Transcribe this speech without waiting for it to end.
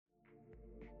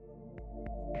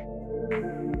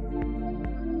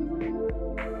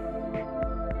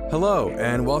Hello,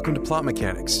 and welcome to Plot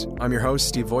Mechanics. I'm your host,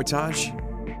 Steve Voitage.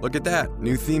 Look at that,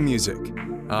 new theme music.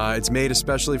 It's made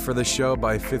especially for this show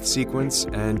by Fifth Sequence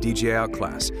and DJ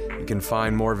Outclass. You can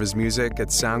find more of his music at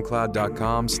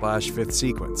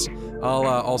soundcloud.com/fifthsequence. I'll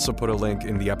also put a link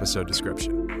in the episode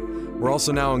description. We're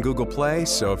also now on Google Play,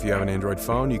 so if you have an Android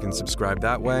phone, you can subscribe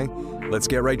that way. Let's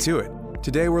get right to it.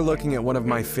 Today we're looking at one of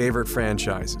my favorite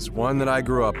franchises, one that I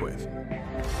grew up with.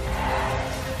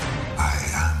 I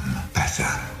am better.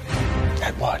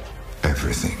 At what?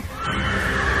 Everything.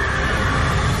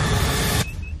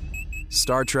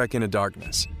 Star Trek Into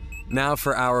Darkness. Now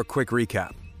for our quick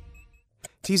recap.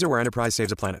 Teaser where Enterprise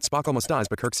saves a planet. Spock almost dies,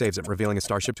 but Kirk saves it, revealing a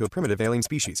starship to a primitive alien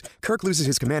species. Kirk loses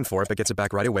his command for it, but gets it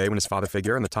back right away when his father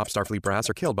figure and the top Starfleet brass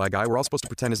are killed by a guy we're all supposed to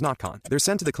pretend is Notkon. They're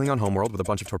sent to the Klingon homeworld with a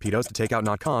bunch of torpedoes to take out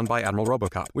Notkon by Admiral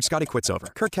Robocop, which Scotty quits over.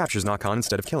 Kirk captures Notkon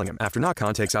instead of killing him, after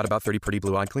Notkon takes out about 30 pretty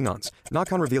blue-eyed Klingons.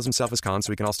 Notkon reveals himself as Khan so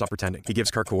we can all stop pretending. He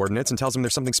gives Kirk coordinates and tells him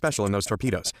there's something special in those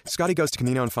torpedoes. Scotty goes to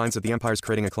Camino and finds that the Empire's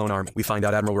creating a clone army. We find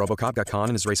out Admiral Robocop got Khan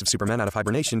and his race of supermen out of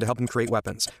hibernation to help him create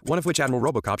weapons, one of which Admiral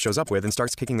Robocop shows up with and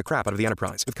starts kicking the crap out of the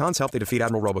Enterprise. With Khan's help, they defeat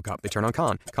Admiral Robocop. They turn on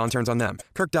Khan. Khan turns on them.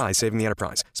 Kirk dies, saving the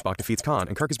Enterprise. Spock defeats Khan,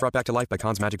 and Kirk is brought back to life by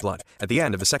Khan's magic blood. At the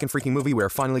end of the second freaking movie, we are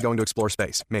finally going to explore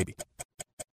space. Maybe.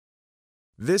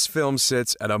 This film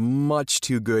sits at a much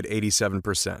too good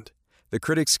 87%. The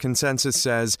critics' consensus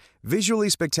says, visually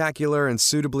spectacular and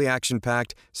suitably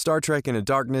action-packed, Star Trek Into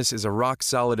Darkness is a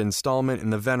rock-solid installment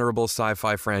in the venerable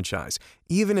sci-fi franchise,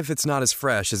 even if it's not as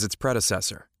fresh as its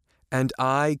predecessor. And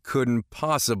I couldn't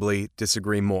possibly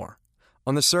disagree more.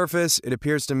 On the surface, it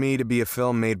appears to me to be a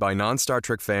film made by non-Star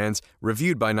Trek fans,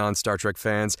 reviewed by non-Star Trek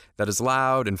fans, that is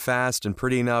loud and fast and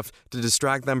pretty enough to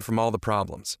distract them from all the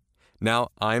problems.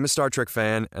 Now, I am a Star Trek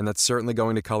fan, and that's certainly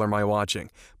going to color my watching,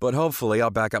 but hopefully I'll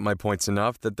back up my points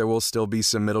enough that there will still be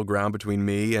some middle ground between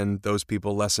me and those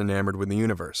people less enamored with the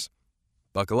universe.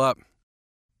 Buckle up.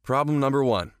 Problem number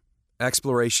 1.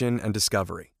 Exploration and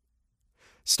discovery.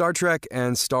 Star Trek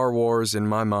and Star Wars, in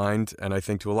my mind, and I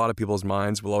think to a lot of people's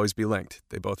minds, will always be linked.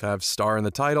 They both have star in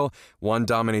the title. One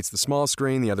dominates the small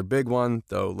screen, the other big one,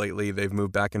 though lately they've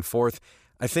moved back and forth.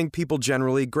 I think people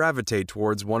generally gravitate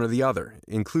towards one or the other,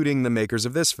 including the makers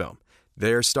of this film.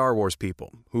 They're Star Wars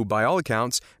people, who by all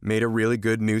accounts made a really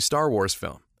good new Star Wars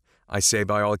film. I say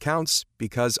by all accounts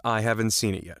because I haven't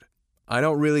seen it yet. I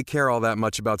don't really care all that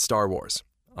much about Star Wars.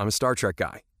 I'm a Star Trek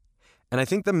guy. And I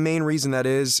think the main reason that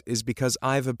is because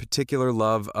I have a particular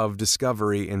love of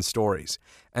discovery in stories.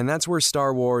 And that's where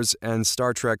Star Wars and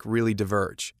Star Trek really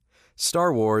diverge.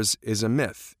 Star Wars is a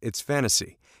myth. It's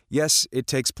fantasy. Yes, it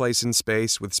takes place in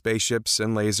space with spaceships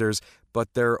and lasers,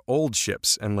 but they're old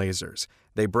ships and lasers.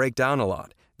 They break down a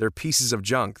lot. They're pieces of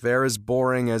junk. They're as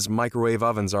boring as microwave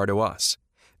ovens are to us.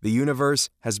 The universe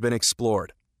has been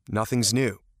explored. Nothing's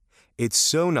new. It's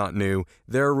so not new,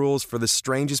 there are rules for the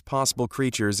strangest possible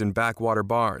creatures in backwater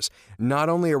bars. Not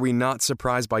only are we not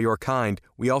surprised by your kind,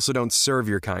 we also don't serve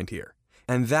your kind here.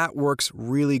 And that works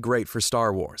really great for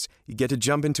Star Wars. You get to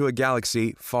jump into a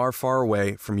galaxy far, far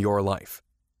away from your life.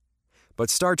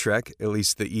 But Star Trek, at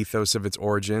least the ethos of its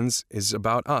origins, is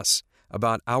about us,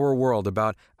 about our world,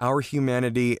 about our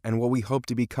humanity and what we hope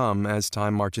to become as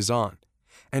time marches on.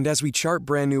 And as we chart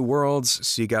brand new worlds,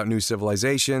 seek out new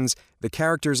civilizations, the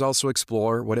characters also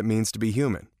explore what it means to be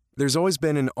human. There's always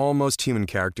been an almost human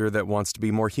character that wants to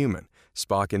be more human.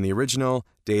 Spock in the original,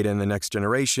 Data in the Next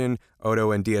Generation,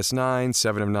 Odo in DS9,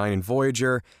 7 of 9 in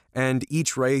Voyager, and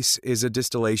each race is a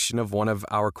distillation of one of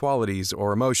our qualities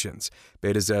or emotions.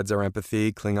 Beta-Zeds are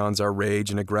empathy, Klingons are rage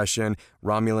and aggression,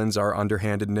 Romulans are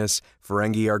underhandedness,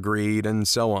 Ferengi are greed, and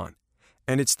so on.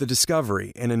 And it's the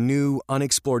discovery in a new,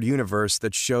 unexplored universe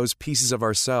that shows pieces of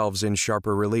ourselves in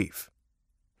sharper relief.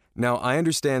 Now, I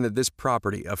understand that this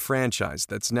property, a franchise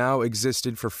that's now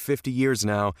existed for 50 years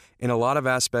now, in a lot of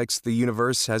aspects the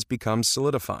universe has become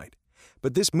solidified.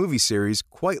 But this movie series,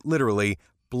 quite literally,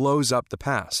 blows up the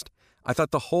past. I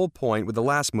thought the whole point with the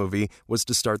last movie was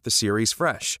to start the series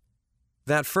fresh.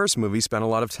 That first movie spent a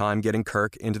lot of time getting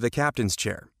Kirk into the captain's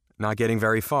chair. Not getting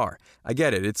very far. I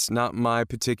get it, it's not my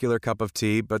particular cup of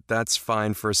tea, but that's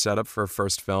fine for a setup for a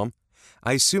first film.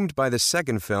 I assumed by the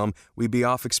second film we'd be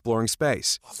off exploring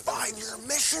space. Find your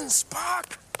mission,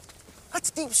 Spock! That's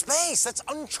deep space. That's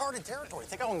uncharted territory.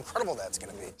 Think how incredible that's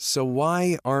going to be. So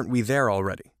why aren't we there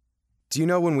already? Do you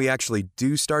know when we actually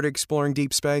do start exploring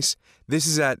deep space? This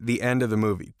is at the end of the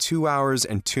movie, 2 hours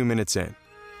and 2 minutes in.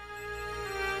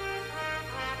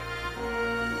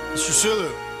 Mr. Sulu,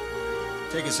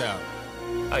 take us out.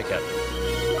 Hi, Captain.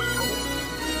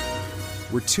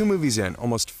 We're 2 movies in,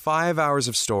 almost 5 hours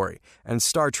of story, and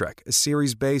Star Trek, a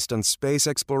series based on space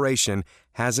exploration,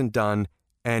 hasn't done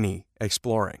any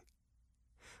exploring.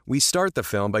 We start the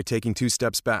film by taking 2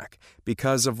 steps back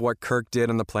because of what Kirk did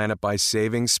on the planet by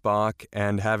saving Spock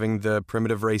and having the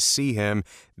primitive race see him.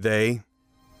 They've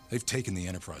taken the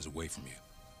Enterprise away from you.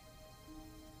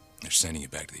 They're sending you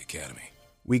back to the Academy.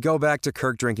 We go back to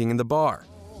Kirk drinking in the bar.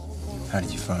 How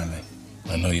did you find me?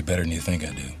 I know you better than you think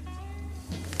I do.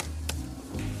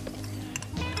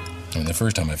 I mean, the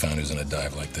first time I found it was in a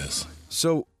dive like this.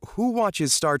 So who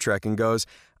watches Star Trek and goes,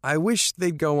 I wish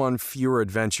they'd go on fewer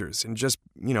adventures and just,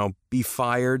 be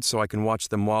fired so I can watch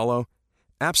them wallow?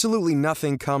 Absolutely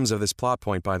nothing comes of this plot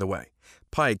point, by the way.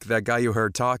 Pike, that guy you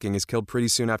heard talking, is killed pretty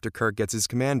soon after Kirk gets his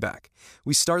command back.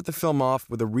 We start the film off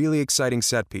with a really exciting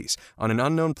set piece on an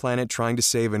unknown planet trying to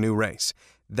save a new race.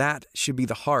 That should be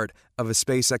the heart of a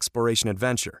space exploration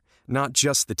adventure, not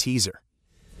just the teaser.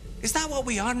 Is that what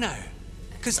we are now?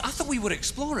 Because I thought we were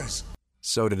explorers.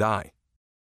 So did I.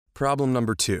 Problem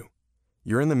number 2.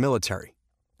 You're in the military.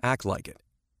 Act like it.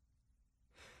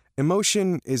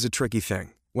 Emotion is a tricky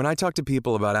thing. When I talk to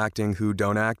people about acting who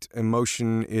don't act,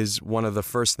 emotion is one of the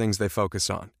first things they focus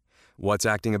on. What's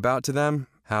acting about to them?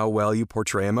 How well you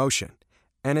portray emotion.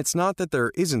 And it's not that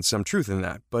there isn't some truth in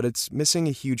that, but it's missing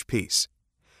a huge piece.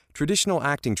 Traditional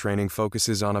acting training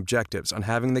focuses on objectives, on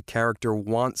having the character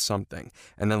want something,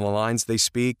 and then the lines they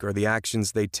speak or the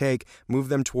actions they take move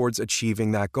them towards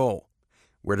achieving that goal.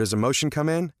 Where does emotion come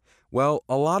in? Well,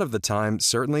 a lot of the time,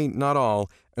 certainly not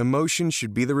all, emotion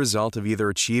should be the result of either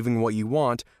achieving what you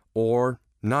want or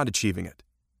not achieving it.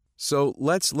 So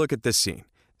let's look at this scene.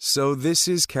 So this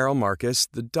is Carol Marcus,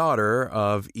 the daughter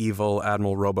of evil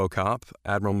Admiral RoboCop,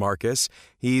 Admiral Marcus.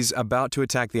 He's about to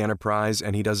attack the Enterprise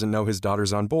and he doesn't know his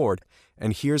daughter's on board.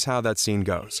 And here's how that scene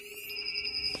goes.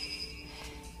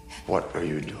 What are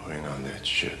you doing on that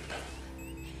ship?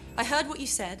 I heard what you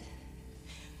said.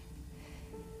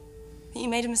 That you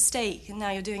made a mistake and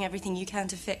now you're doing everything you can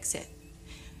to fix it.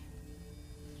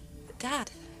 But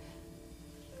Dad,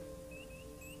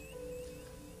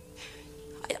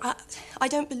 I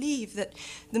don't believe that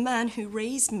the man who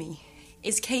raised me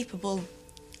is capable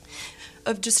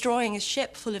of destroying a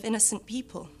ship full of innocent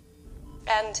people.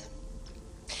 And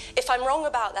if I'm wrong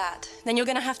about that, then you're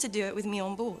going to have to do it with me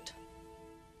on board.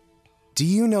 Do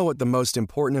you know what the most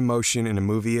important emotion in a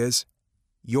movie is?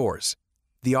 Yours,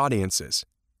 the audience's.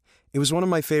 It was one of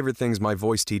my favorite things my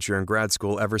voice teacher in grad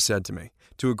school ever said to me.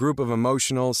 To a group of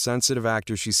emotional, sensitive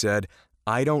actors, she said,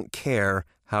 I don't care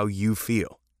how you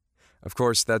feel. Of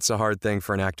course, that's a hard thing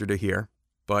for an actor to hear,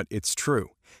 but it's true.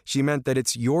 She meant that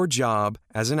it's your job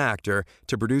as an actor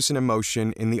to produce an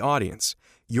emotion in the audience.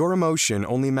 Your emotion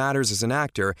only matters as an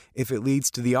actor if it leads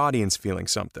to the audience feeling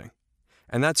something.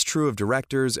 And that's true of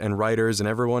directors and writers and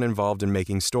everyone involved in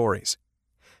making stories.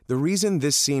 The reason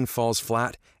this scene falls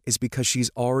flat is because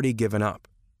she's already given up.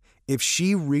 If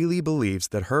she really believes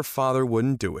that her father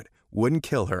wouldn't do it, wouldn't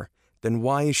kill her, then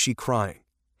why is she crying?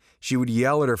 She would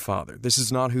yell at her father, this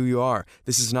is not who you are,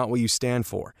 this is not what you stand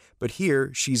for. But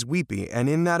here, she's weepy, and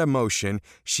in that emotion,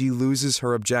 she loses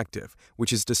her objective,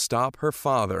 which is to stop her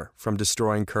father from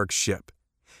destroying Kirk's ship.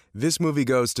 This movie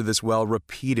goes to this well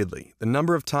repeatedly. The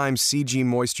number of times CG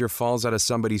moisture falls out of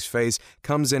somebody's face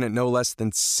comes in at no less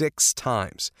than 6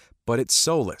 times. But it's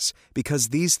soulless, because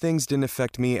these things didn't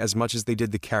affect me as much as they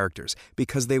did the characters,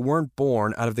 because they weren't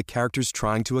born out of the characters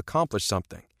trying to accomplish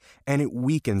something. And it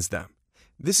weakens them.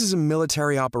 This is a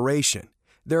military operation.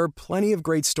 There are plenty of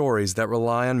great stories that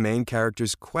rely on main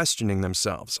characters questioning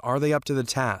themselves. Are they up to the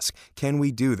task? Can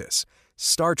we do this?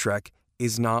 Star Trek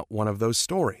is not one of those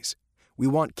stories. We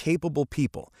want capable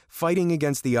people, fighting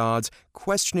against the odds,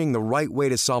 questioning the right way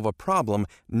to solve a problem,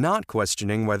 not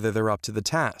questioning whether they're up to the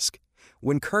task.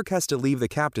 When Kirk has to leave the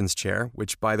captain's chair,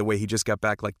 which, by the way, he just got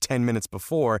back like 10 minutes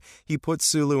before, he puts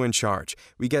Sulu in charge.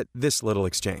 We get this little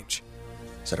exchange.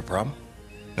 Is that a problem?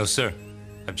 No, sir.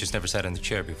 I've just never sat in the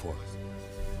chair before.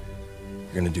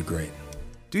 You're gonna do great.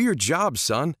 Do your job,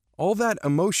 son. All that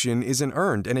emotion isn't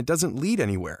earned, and it doesn't lead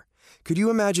anywhere. Could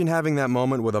you imagine having that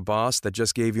moment with a boss that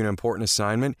just gave you an important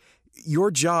assignment?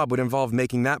 Your job would involve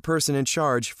making that person in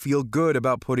charge feel good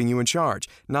about putting you in charge,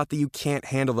 not that you can't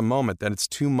handle the moment, that it's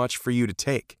too much for you to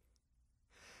take.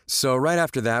 So right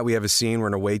after that, we have a scene where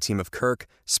an away team of Kirk,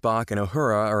 Spock, and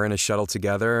Uhura are in a shuttle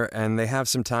together, and they have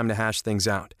some time to hash things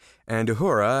out. And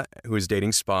Uhura, who is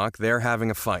dating Spock, they're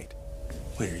having a fight.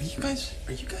 Wait, are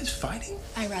you guys fighting?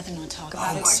 I'd rather not talk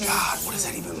about Oh it, my sir. God, what is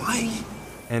that even like?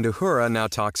 And Uhura now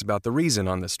talks about the reason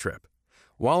on this trip.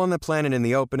 While on the planet in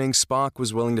the opening, Spock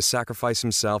was willing to sacrifice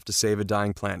himself to save a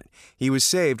dying planet. He was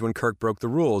saved when Kirk broke the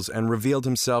rules and revealed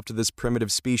himself to this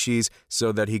primitive species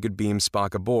so that he could beam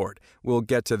Spock aboard. We'll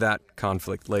get to that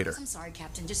conflict later. I'm sorry,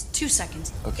 Captain. Just 2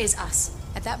 seconds. Okay. Is us.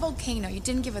 At that volcano, you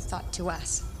didn't give a thought to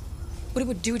us. What it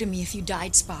would do to me if you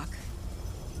died, Spock.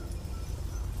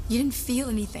 You didn't feel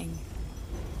anything.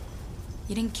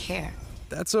 You didn't care.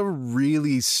 That's a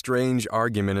really strange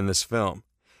argument in this film.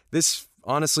 This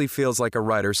honestly feels like a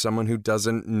writer, someone who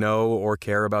doesn't know or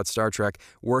care about Star Trek,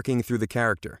 working through the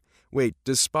character. Wait,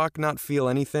 does Spock not feel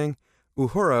anything?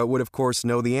 Uhura would of course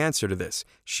know the answer to this.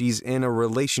 She's in a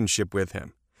relationship with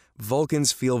him.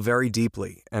 Vulcans feel very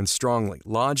deeply and strongly.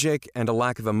 Logic and a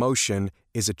lack of emotion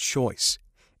is a choice.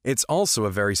 It's also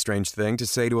a very strange thing to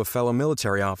say to a fellow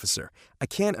military officer. I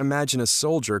can't imagine a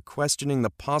soldier questioning the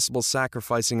possible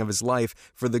sacrificing of his life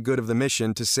for the good of the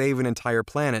mission to save an entire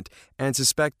planet and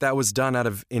suspect that was done out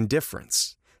of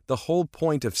indifference. The whole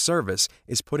point of service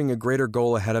is putting a greater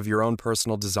goal ahead of your own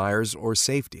personal desires or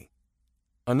safety.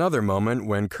 Another moment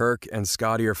when Kirk and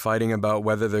Scotty are fighting about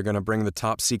whether they're going to bring the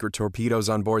top secret torpedoes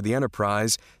on board the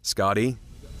Enterprise. Scotty: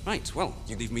 Right, well,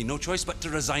 you leave me no choice but to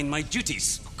resign my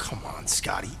duties. Oh, come on,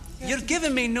 Scotty. You're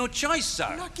giving me no choice, sir.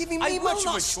 You're not giving me I much will of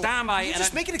not a choice. stand by You and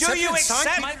just make an do you acceptance sign.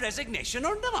 accept my resignation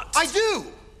or not? I do!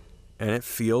 And it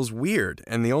feels weird,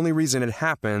 and the only reason it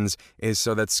happens is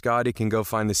so that Scotty can go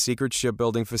find the secret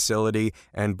shipbuilding facility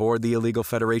and board the illegal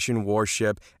Federation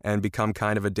warship and become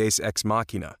kind of a deus ex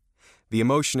machina. The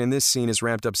emotion in this scene is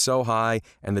ramped up so high,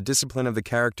 and the discipline of the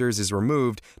characters is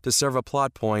removed to serve a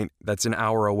plot point that's an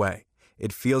hour away.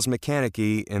 It feels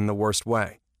mechanic-y in the worst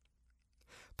way.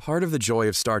 Part of the joy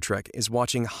of Star Trek is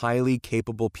watching highly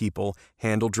capable people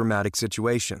handle dramatic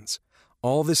situations.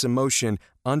 All this emotion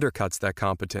undercuts that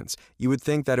competence. You would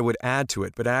think that it would add to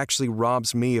it, but it actually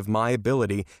robs me of my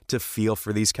ability to feel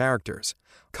for these characters.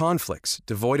 Conflicts,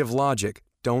 devoid of logic,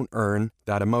 don't earn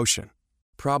that emotion.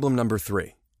 Problem number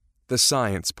 3. The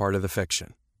science part of the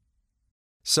fiction.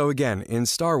 So again, in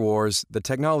Star Wars, the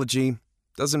technology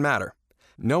doesn't matter.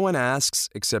 No one asks,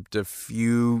 except a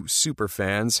few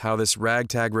superfans, how this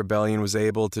ragtag rebellion was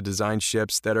able to design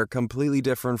ships that are completely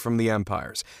different from the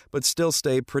Empire's, but still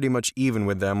stay pretty much even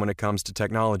with them when it comes to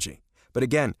technology. But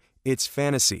again, it's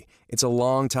fantasy. It's a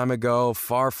long time ago,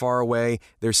 far, far away.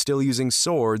 They're still using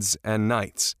swords and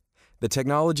knights. The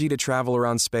technology to travel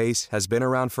around space has been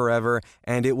around forever,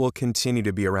 and it will continue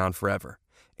to be around forever.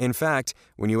 In fact,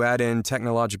 when you add in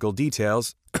technological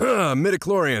details,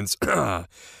 midichlorians,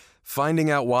 finding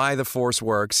out why the Force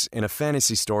works in a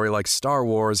fantasy story like Star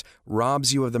Wars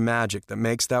robs you of the magic that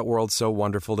makes that world so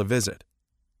wonderful to visit.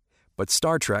 But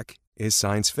Star Trek is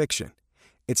science fiction.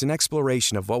 It's an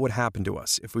exploration of what would happen to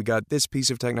us if we got this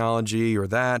piece of technology or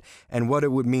that, and what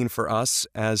it would mean for us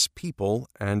as people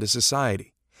and a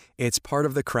society. It's part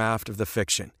of the craft of the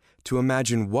fiction, to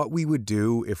imagine what we would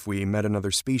do if we met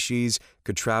another species,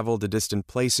 could travel to distant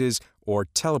places, or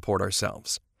teleport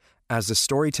ourselves. As a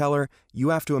storyteller, you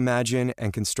have to imagine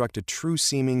and construct a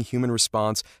true-seeming human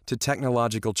response to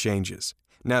technological changes.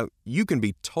 Now, you can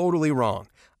be totally wrong.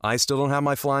 I still don't have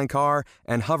my flying car,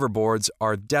 and hoverboards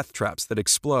are death traps that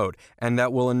explode, and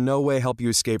that will in no way help you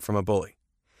escape from a bully.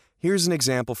 Here's an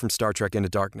example from Star Trek Into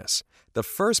Darkness. The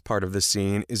first part of the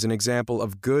scene is an example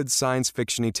of good science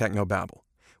fiction-y technobabble.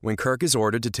 When Kirk is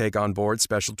ordered to take on board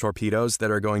special torpedoes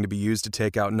that are going to be used to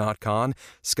take out Not Khan,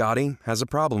 Scotty has a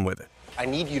problem with it. I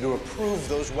need you to approve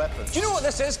those weapons. Do you know what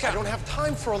this is, Captain? I don't have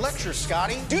time for a lecture,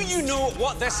 Scotty. Do you know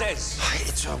what this is?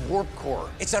 It's a warp core.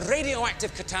 It's a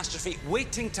radioactive catastrophe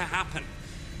waiting to happen.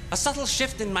 A subtle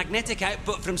shift in magnetic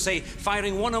output from, say,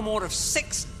 firing one or more of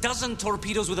 6 dozen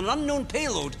torpedoes with an unknown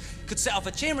payload could set off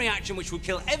a chain reaction which would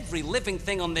kill every living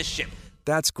thing on this ship.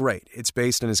 That's great. It's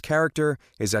based on his character,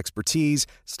 his expertise,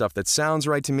 stuff that sounds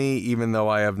right to me, even though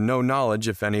I have no knowledge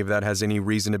if any of that has any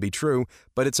reason to be true,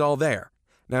 but it's all there.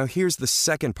 Now here's the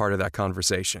second part of that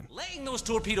conversation. Letting those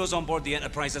torpedoes on board the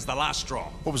Enterprise is the last straw.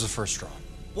 What was the first straw?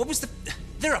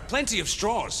 There are plenty of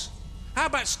straws. How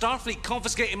about Starfleet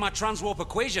confiscating my transwarp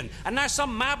equation, and now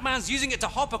some madman's using it to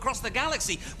hop across the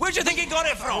galaxy? Where'd you think he got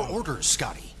it from? Orders,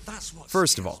 Scotty. That's what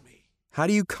First of all, how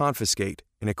do you confiscate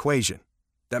an equation?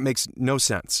 That makes no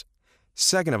sense.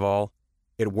 Second of all,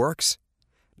 it works.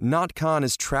 Not Khan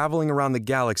is traveling around the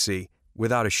galaxy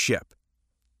without a ship.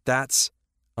 That's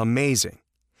amazing.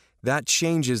 That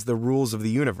changes the rules of the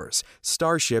universe.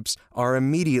 Starships are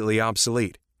immediately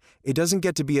obsolete. It doesn't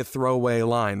get to be a throwaway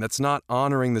line that's not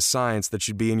honoring the science that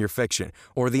should be in your fiction,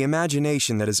 or the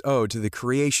imagination that is owed to the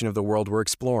creation of the world we're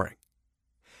exploring.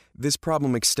 This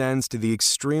problem extends to the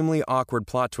extremely awkward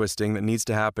plot twisting that needs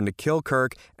to happen to kill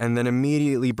Kirk and then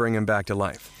immediately bring him back to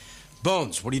life.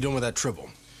 Bones, what are you doing with that triple?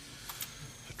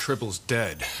 The triple's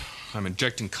dead. I'm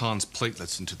injecting Khan's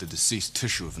platelets into the deceased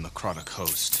tissue of a necrotic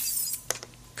host.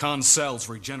 Khan's cells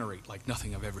regenerate like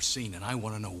nothing I've ever seen, and I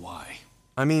want to know why.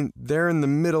 I mean, they're in the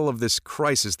middle of this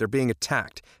crisis. They're being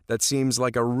attacked. That seems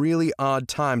like a really odd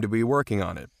time to be working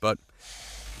on it, but...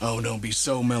 Oh, don't be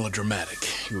so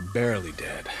melodramatic. You were barely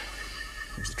dead.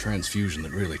 It was the transfusion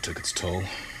that really took its toll.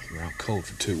 You were out cold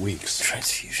for 2 weeks.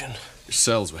 Transfusion? Your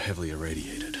cells were heavily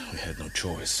irradiated. We had no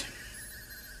choice.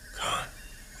 Khan.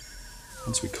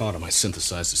 Once we caught him, I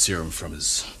synthesized the serum from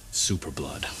his super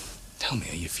blood. Tell me,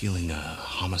 are you feeling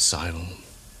homicidal,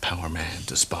 power mad,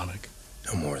 despotic?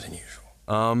 No more than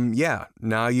usual. Yeah.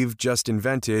 Now you've just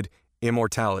invented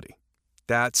immortality.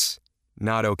 That's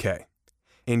not okay.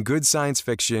 In good science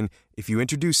fiction, if you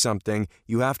introduce something,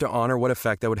 you have to honor what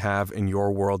effect that would have in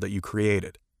your world that you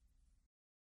created.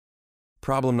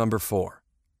 Problem number 4.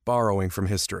 Borrowing from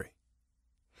history.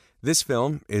 This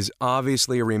film is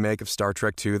obviously a remake of Star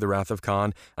Trek II: The Wrath of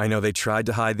Khan. I know they tried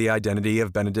to hide the identity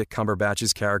of Benedict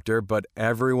Cumberbatch's character, but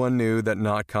everyone knew that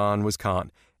not Khan was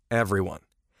Khan. Everyone.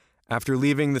 After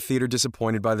leaving the theater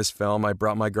disappointed by this film, I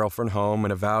brought my girlfriend home,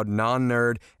 an avowed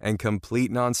non-nerd and complete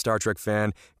non-Star Trek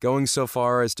fan, going so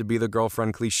far as to be the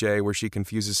girlfriend cliche where she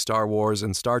confuses Star Wars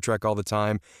and Star Trek all the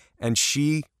time, and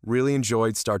she really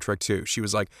enjoyed Star Trek II. She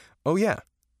was like, oh yeah,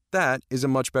 that is a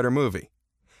much better movie.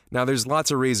 Now, there's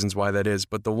lots of reasons why that is,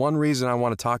 but the one reason I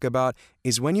want to talk about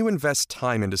is when you invest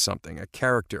time into something, a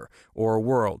character or a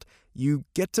world, you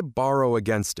get to borrow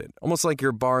against it, almost like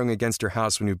you're borrowing against your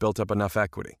house when you've built up enough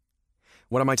equity.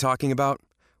 What am I talking about?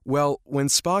 Well, when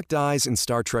Spock dies in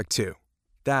Star Trek II,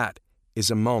 that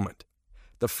is a moment.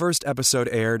 The first episode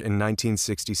aired in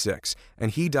 1966,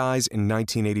 and he dies in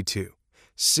 1982.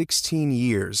 16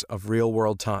 years of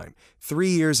real-world time, 3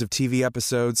 years of TV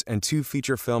episodes, and 2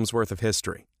 feature films worth of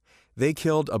history. They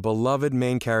killed a beloved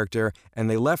main character, and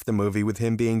they left the movie with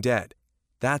him being dead.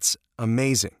 That's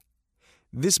amazing.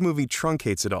 This movie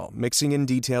truncates it all, mixing in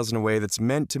details in a way that's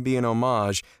meant to be an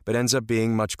homage, but ends up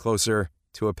being much closer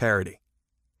to a parody.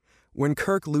 When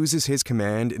Kirk loses his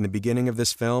command in the beginning of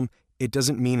this film, it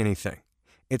doesn't mean anything.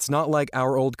 It's not like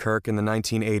our old Kirk in the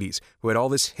 1980s, who had all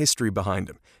this history behind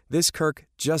him. This Kirk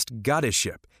just got his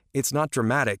ship. It's not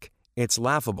dramatic, it's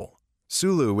laughable.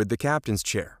 Sulu with the captain's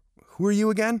chair. Who are you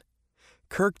again?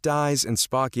 Kirk dies and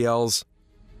Spock yells,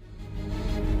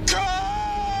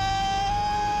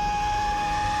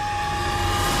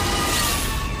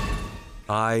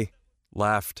 I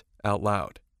laughed out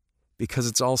loud, because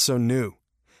it's all so new.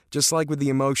 Just like with the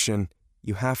emotion,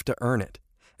 you have to earn it.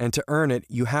 And to earn it,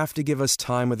 you have to give us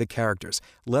time with the characters.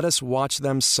 Let us watch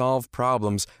them solve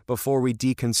problems before we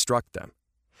deconstruct them.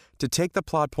 To take the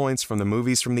plot points from the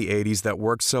movies from the 80s that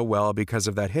worked so well because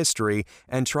of that history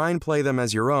and try and play them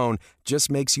as your own just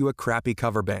makes you a crappy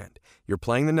cover band. You're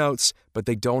playing the notes, but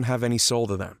they don't have any soul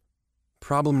to them.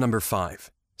 Problem number 5.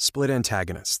 Split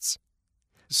antagonists.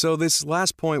 So this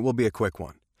last point will be a quick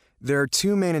one. There are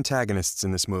 2 main antagonists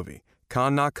in this movie,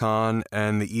 Khan not Khan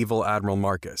and the evil Admiral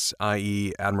Marcus,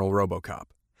 i.e. Admiral RoboCop.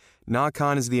 Not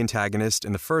Khan is the antagonist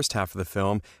in the first half of the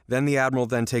film, then the Admiral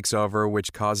then takes over,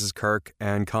 which causes Kirk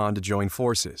and Khan to join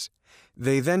forces.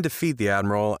 They then defeat the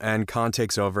Admiral, and Khan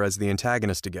takes over as the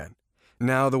antagonist again.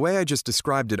 Now, the way I just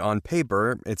described it on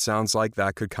paper, it sounds like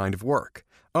that could kind of work.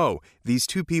 Oh, these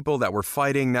 2 people that were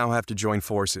fighting now have to join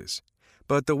forces.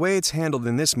 But the way it's handled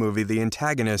in this movie, the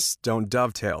antagonists don't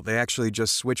dovetail. They actually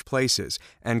just switch places,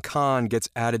 and Khan gets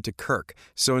added to Kirk.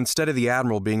 So instead of the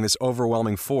Admiral being this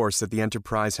overwhelming force that the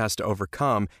Enterprise has to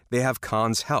overcome, they have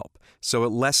Khan's help. So it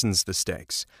lessens the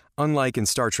stakes. Unlike in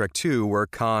Star Trek II, where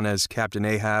Khan as Captain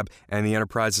Ahab and the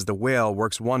Enterprise as the Whale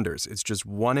works wonders. It's just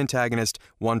one antagonist,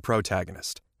 one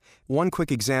protagonist. One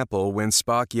quick example, when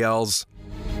Spock yells,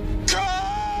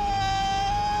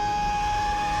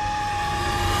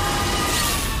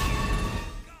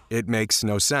 it makes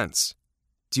no sense.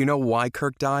 Do you know why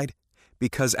Kirk died?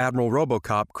 Because Admiral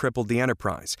RoboCop crippled the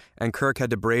Enterprise, and Kirk had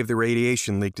to brave the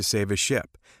radiation leak to save his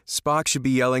ship. Spock should be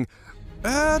yelling,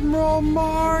 Admiral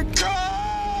Mark!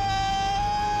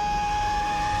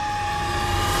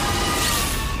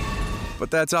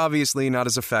 But that's obviously not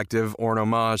as effective or an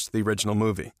homage to the original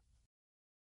movie.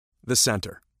 The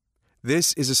Center.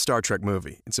 This is a Star Trek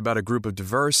movie. It's about a group of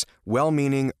diverse,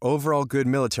 well-meaning, overall good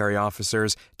military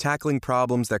officers tackling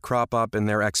problems that crop up in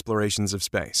their explorations of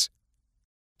space.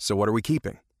 So what are we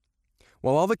keeping?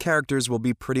 Well, all the characters will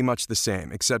be pretty much the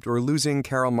same, except we're losing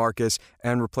Carol Marcus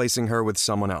and replacing her with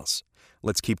someone else.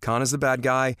 Let's keep Khan as the bad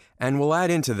guy, and we'll add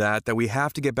into that we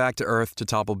have to get back to Earth to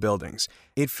topple buildings.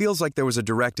 It feels like there was a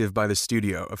directive by the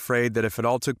studio, afraid that if it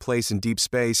all took place in deep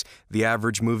space, the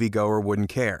average moviegoer wouldn't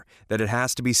care, that it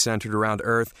has to be centered around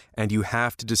Earth, and you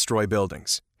have to destroy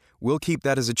buildings. We'll keep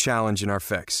that as a challenge in our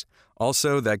fix.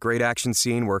 Also, that great action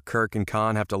scene where Kirk and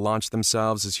Khan have to launch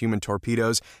themselves as human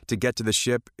torpedoes to get to the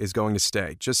ship is going to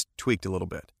stay, just tweaked a little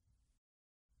bit.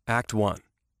 Act 1.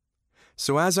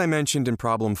 So as I mentioned in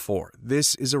Problem 4,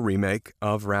 this is a remake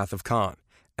of Wrath of Khan,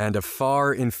 and a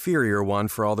far inferior one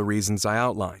for all the reasons I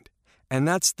outlined. And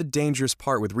that's the dangerous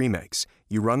part with remakes.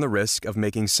 You run the risk of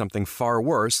making something far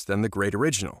worse than the great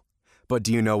original. But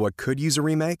do you know what could use a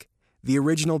remake? The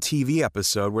original TV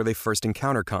episode where they first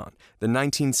encounter Khan, the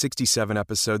 1967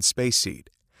 episode Space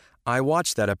Seed. I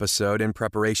watched that episode in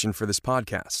preparation for this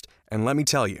podcast, and let me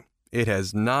tell you, it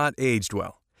has not aged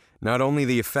well. Not only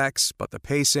the effects, but the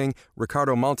pacing.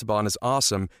 Ricardo Montalban is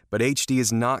awesome, but HD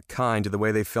is not kind to the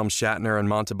way they filmed Shatner and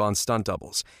Montalban's stunt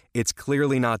doubles. It's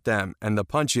clearly not them, and the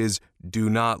punches do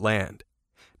not land.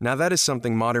 Now that is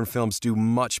something modern films do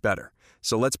much better.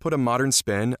 So let's put a modern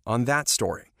spin on that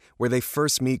story, where they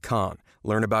first meet Khan,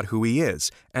 learn about who he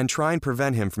is, and try and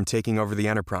prevent him from taking over the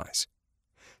Enterprise.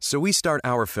 So we start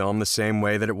our film the same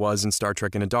way that it was in Star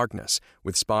Trek Into Darkness,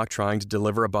 with Spock trying to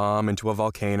deliver a bomb into a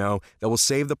volcano that will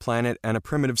save the planet and a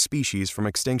primitive species from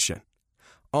extinction.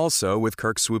 Also with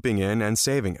Kirk swooping in and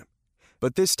saving him.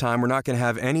 But this time we're not going to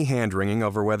have any hand-wringing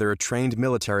over whether a trained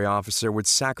military officer would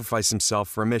sacrifice himself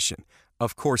for a mission.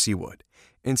 Of course he would.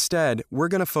 Instead, we're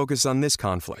going to focus on this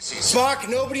conflict. Spock,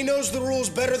 nobody knows the rules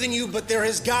better than you, but there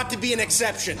has got to be an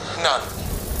exception. None.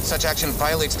 Such action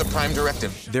violates the Prime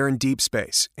Directive. They're in deep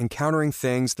space, encountering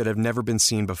things that have never been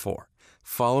seen before.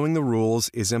 Following the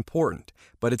rules is important,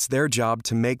 but it's their job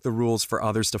to make the rules for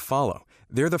others to follow.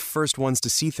 They're the first ones to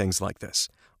see things like this.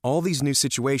 All these new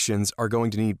situations are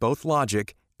going to need both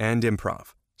logic and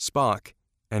improv. Spock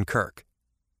and Kirk.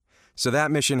 So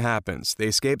that mission happens. They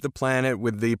escape the planet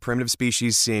with the primitive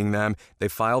species seeing them. They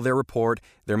file their report.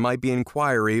 There might be an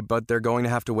inquiry, but they're going to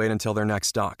have to wait until their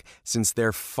next dock, since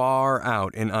they're far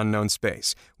out in unknown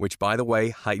space, which, by the way,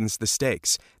 heightens the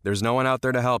stakes. There's no one out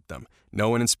there to help them. No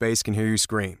one in space can hear you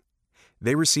scream.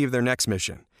 They receive their next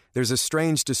mission. There's a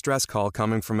strange distress call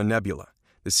coming from a nebula.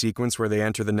 The sequence where they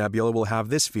enter the nebula will have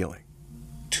this feeling.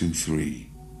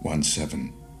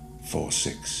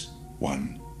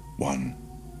 23174611.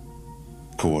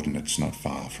 Coordinates not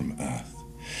far from Earth.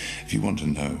 If you want to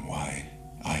know why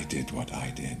I did what I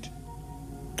did,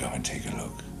 go and take a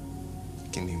look.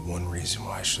 Give me one reason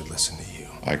why I should listen to you.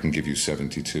 I can give you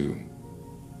 72.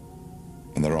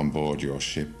 And they're on board your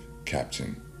ship,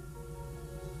 Captain.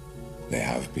 They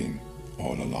have been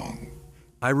all along.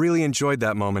 I really enjoyed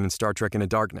that moment in Star Trek Into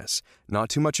Darkness. Not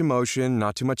too much emotion,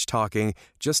 not too much talking,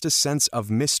 just a sense of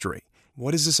mystery.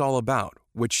 What is this all about?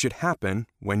 Which should happen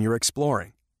when you're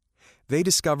exploring. They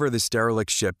discover this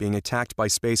derelict ship being attacked by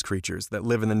space creatures that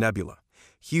live in the nebula.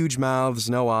 Huge mouths,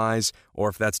 no eyes, or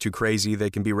if that's too crazy, they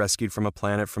can be rescued from a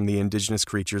planet from the indigenous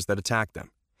creatures that attack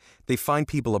them. They find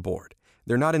people aboard.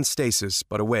 They're not in stasis,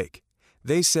 but awake.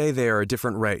 They say they are a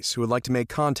different race who would like to make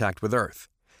contact with Earth.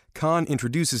 Khan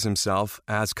introduces himself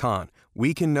as Khan.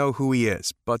 We can know who he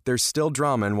is, but there's still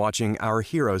drama in watching our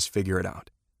heroes figure it out.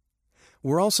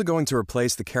 We're also going to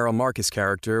replace the Carol Marcus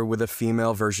character with a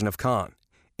female version of Khan.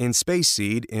 In Space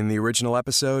Seed, in the original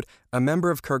episode, a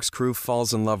member of Kirk's crew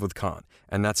falls in love with Khan,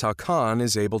 and that's how Khan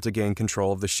is able to gain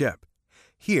control of the ship.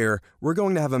 Here, we're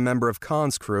going to have a member of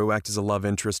Khan's crew act as a love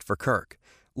interest for Kirk.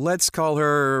 Let's call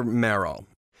her Meryl.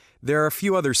 There are a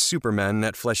few other supermen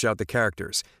that flesh out the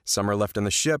characters. Some are left on the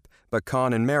ship, but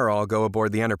Khan and Meryl go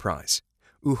aboard the Enterprise.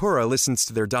 Uhura listens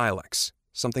to their dialects.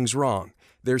 Something's wrong.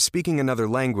 They're speaking another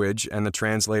language, and the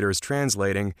translator is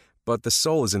translating, but the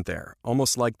soul isn't there,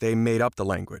 almost like they made up the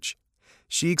language.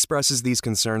 She expresses these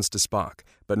concerns to Spock,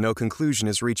 but no conclusion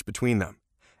is reached between them.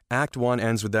 Act 1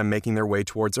 ends with them making their way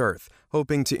towards Earth,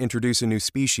 hoping to introduce a new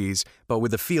species, but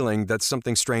with a feeling that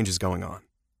something strange is going on.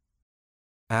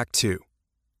 Act 2.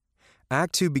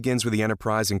 Act 2 begins with the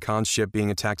Enterprise and Khan's ship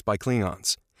being attacked by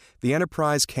Klingons. The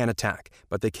Enterprise can attack,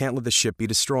 but they can't let the ship be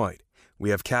destroyed. We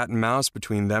have cat and mouse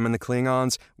between them and the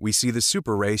Klingons. We see the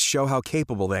super race show how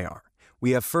capable they are.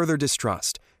 We have further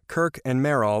distrust. Kirk and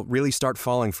Meryl really start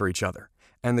falling for each other,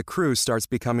 and the crew starts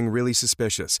becoming really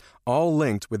suspicious, all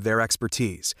linked with their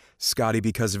expertise. Scotty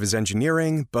because of his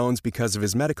engineering, Bones because of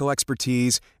his medical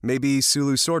expertise, maybe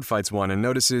Sulu sword fights one and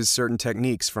notices certain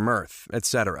techniques from Earth,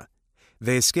 etc.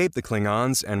 They escape the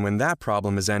Klingons, and when that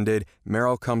problem is ended,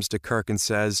 Meryl comes to Kirk and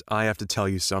says, "I have to tell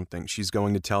you something." She's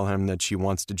going to tell him that she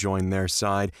wants to join their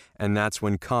side, and that's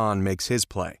when Khan makes his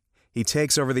play. He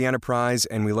takes over the Enterprise,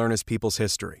 and we learn his people's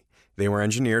history. They were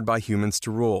engineered by humans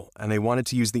to rule, and they wanted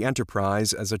to use the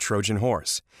Enterprise as a Trojan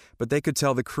horse. But they could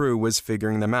tell the crew was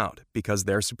figuring them out, because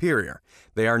they're superior.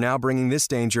 They are now bringing this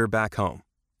danger back home.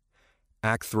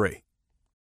 Act 3.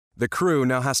 The crew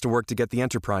now has to work to get the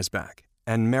Enterprise back,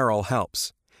 and Meryl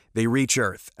helps. They reach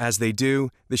Earth. As they do,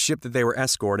 the ship that they were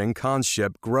escorting, Khan's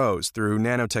ship, grows through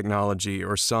nanotechnology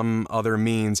or some other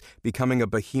means, becoming a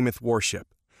behemoth warship.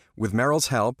 With Meryl's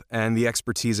help and the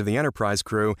expertise of the Enterprise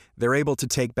crew, they're able to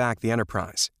take back the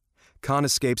Enterprise. Khan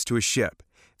escapes to his ship.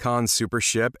 Khan's super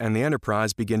ship and the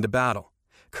Enterprise begin to battle.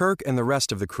 Kirk and the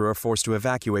rest of the crew are forced to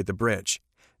evacuate the bridge.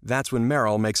 That's when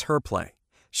Meryl makes her play.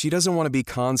 She doesn't want to be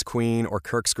Khan's queen or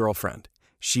Kirk's girlfriend.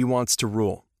 She wants to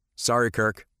rule. Sorry,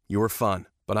 Kirk, you were fun,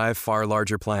 but I have far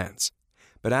larger plans.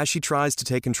 But as she tries to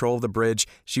take control of the bridge,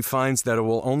 she finds that it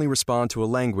will only respond to a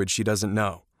language she doesn't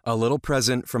know. A little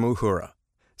present from Uhura.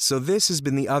 So this has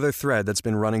been the other thread that's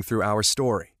been running through our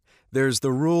story. There's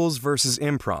the rules versus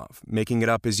improv, making it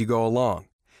up as you go along.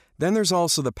 Then there's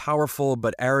also the powerful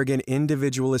but arrogant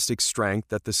individualistic strength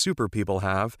that the super people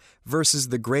have versus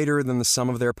the greater than the sum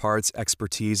of their parts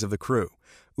expertise of the crew,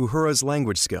 Uhura's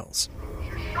language skills.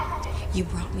 You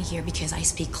brought me here because I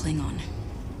speak Klingon.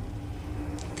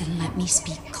 Then let me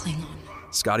speak Klingon.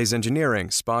 Scotty's engineering,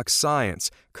 Spock's science,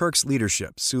 Kirk's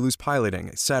leadership, Sulu's piloting,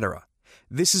 etc.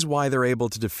 This is why they're able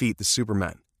to defeat the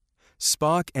Supermen.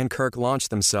 Spock and Kirk launch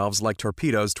themselves like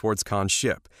torpedoes towards Khan's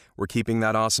ship. We're keeping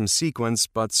that awesome sequence,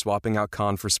 but swapping out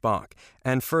Khan for Spock,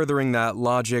 and furthering that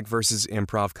logic versus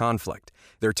improv conflict.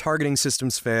 Their targeting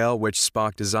systems fail, which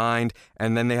Spock designed,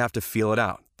 and then they have to feel it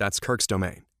out. That's Kirk's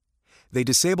domain. They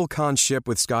disable Khan's ship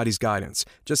with Scotty's guidance,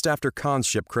 just after Khan's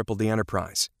ship crippled the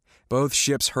Enterprise. Both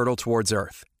ships hurtle towards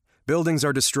Earth. Buildings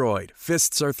are destroyed,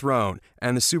 fists are thrown,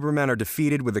 and the Supermen are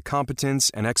defeated with the competence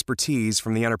and expertise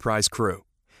from the Enterprise crew.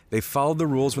 They followed the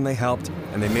rules when they helped,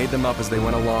 and they made them up as they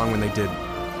went along when they didn't.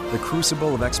 The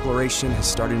crucible of exploration has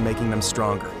started making them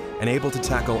stronger and able to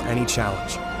tackle any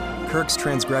challenge. Kirk's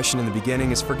transgression in the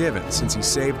beginning is forgiven since he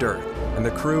saved Earth, and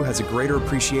the crew has a greater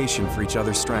appreciation for each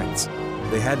other's strengths.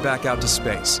 They head back out to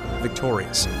space,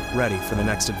 victorious, ready for the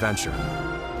next adventure.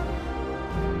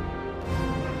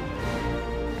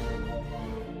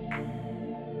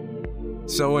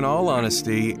 So in all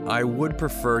honesty, I would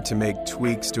prefer to make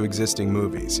tweaks to existing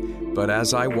movies. But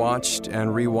as I watched and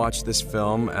rewatched this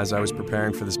film as I was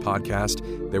preparing for this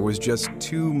podcast, there was just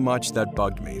too much that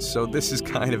bugged me. So this is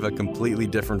kind of a completely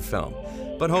different film.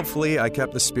 But hopefully I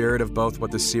kept the spirit of both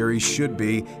what the series should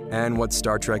be and what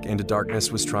Star Trek Into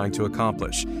Darkness was trying to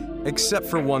accomplish. Except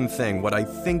for one thing, what I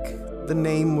think the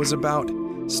name was about.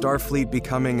 Starfleet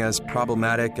becoming as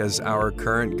problematic as our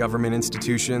current government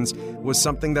institutions was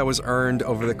something that was earned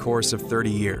over the course of 30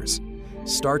 years.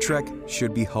 Star Trek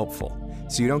should be hopeful,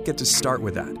 so you don't get to start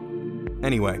with that.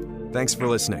 Anyway, thanks for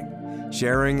listening.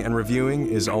 Sharing and reviewing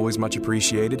is always much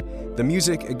appreciated. The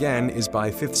music, again, is by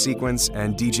Fifth Sequence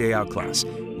and DJ Outclass.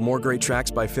 More great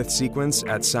tracks by Fifth Sequence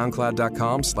at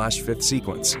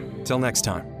soundcloud.com/fifthsequence. Till next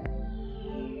time.